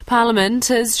Parliament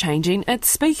is changing its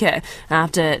Speaker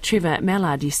after Trevor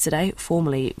Mallard yesterday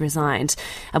formally resigned.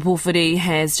 A pōwhiri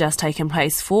has just taken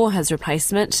place for his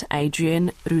replacement,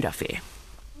 Adrian Rudawhi.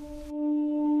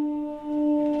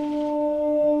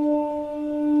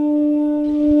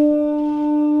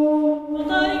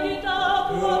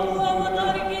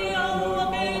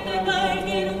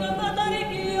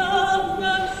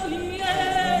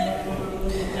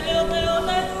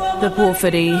 The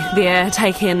pōwhiri there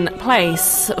taking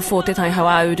place for Te Tai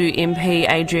Hauāuru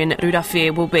MP Adrian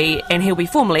Rudawhi he'll be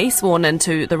formally sworn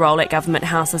into the role at Government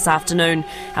House this afternoon.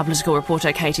 Our political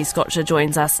reporter Katie Scotcher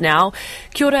joins us now.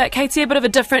 Kia ora, Katie, a bit of a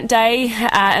different day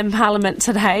in Parliament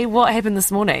today. What happened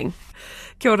this morning?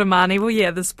 Kia ora, Māni. Well, yeah,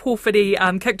 this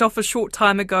pōwhiri kicked off a short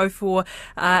time ago for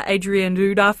Adrian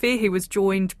Rudawhi. He was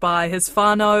joined by his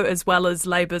whānau as well as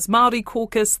Labour's Māori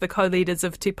caucus, the co-leaders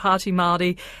of Te Pāti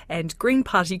Māori and Green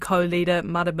Party co-leader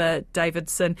Marama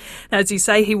Davidson. Now, as you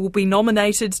say, he will be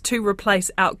nominated to replace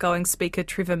outgoing Speaker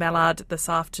Trevor Mallard this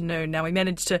afternoon. Now, we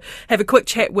managed to have a quick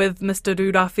chat with Mr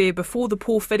Rudawhi before the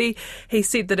pōwhiri. He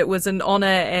said that it was an honour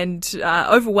and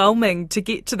overwhelming to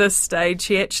get to this stage.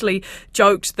 He actually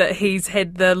joked that he's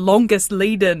had the longest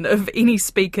lead-in of any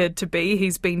speaker to be.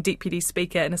 He's been Deputy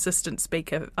Speaker and Assistant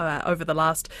Speaker over the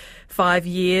last 5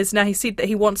 years. Now, he said that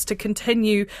he wants to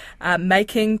continue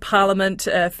making Parliament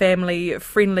a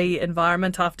family-friendly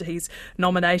environment after he's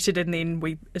nominated, and then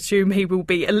we assume he will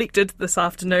be elected this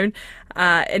afternoon.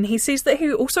 And he says that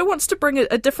he also wants to bring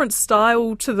a different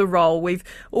style to the role. We've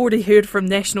already heard from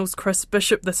National's Chris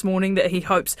Bishop this morning that he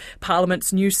hopes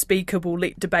Parliament's new Speaker will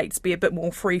let debates be a bit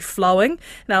more free-flowing.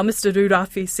 Now, Mr Rudawhi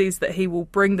says that he will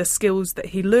bring the skills that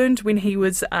he learned when he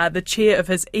was the chair of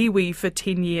his iwi for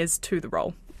 10 years to the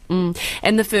role.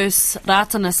 And the first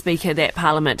Ratana Speaker that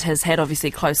Parliament has had,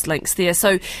 obviously close links there.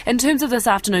 So in terms of this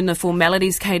afternoon, the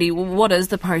formalities, Katie, what is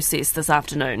the process this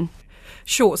afternoon?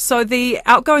 Sure. So the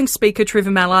outgoing Speaker, Trevor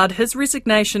Mallard, his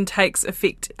resignation takes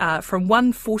effect from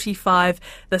 1:45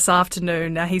 this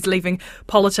afternoon. Now, he's leaving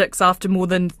politics after more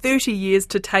than 30 years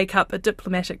to take up a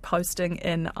diplomatic posting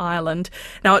in Ireland.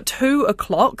 Now, at 2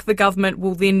 o'clock, the government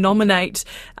will then nominate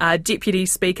Deputy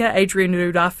Speaker Adrian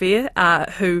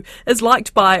Rudawhi, who is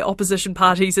liked by opposition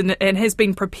parties and has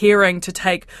been preparing to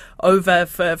take over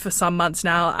for some months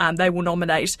now. They will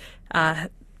nominate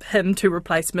him to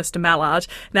replace Mr Mallard.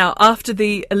 Now, after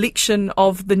the election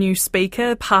of the new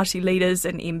Speaker, party leaders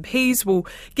and MPs will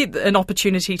get an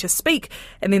opportunity to speak,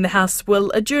 and then the House will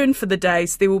adjourn for the day,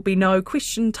 so there will be no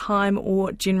question time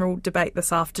or general debate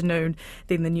this afternoon.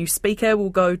 Then the new Speaker will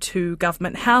go to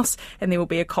Government House, and there will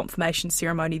be a confirmation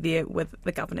ceremony there with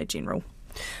the Governor-General.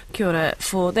 Kia ora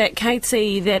for that,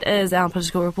 Katie. That is our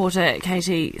political reporter,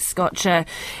 Katie Scotcher.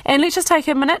 And let's just take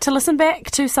a minute to listen back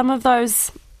to some of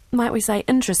those, might we say,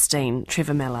 interesting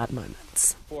Trevor Mallard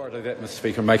moments. Before I do that, Mr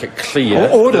Speaker, make it clear...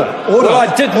 Order! Well,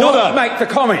 I did not make the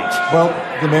comment. Well,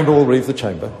 the member will leave the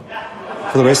chamber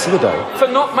for the rest of the day. For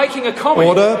not making a comment.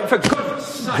 Order! For goodness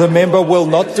sake. The member will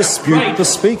not dispute the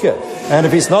Speaker, and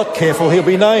if he's not careful, he'll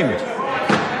be named.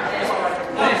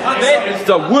 That is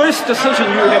the worst decision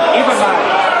you have ever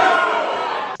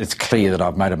made. It's clear that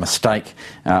I've made a mistake.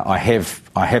 I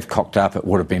have cocked up. It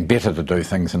would have been better to do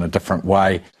things in a different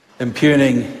way.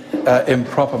 Impugning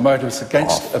improper motives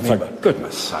against a member. For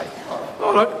goodness sake.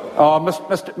 Oh,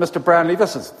 Mr Brownlee,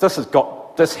 this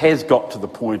has got to the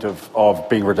point of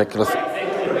being ridiculous.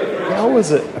 How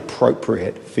is it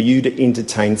appropriate for you to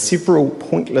entertain several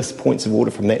pointless points of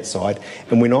order from that side,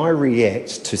 and when I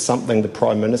react to something the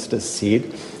Prime Minister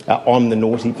said, I'm the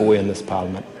naughty boy in this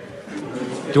Parliament?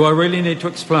 Do I really need to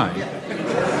explain?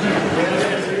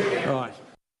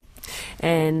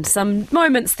 And some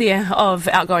moments there of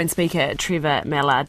outgoing Speaker Trevor Mallard.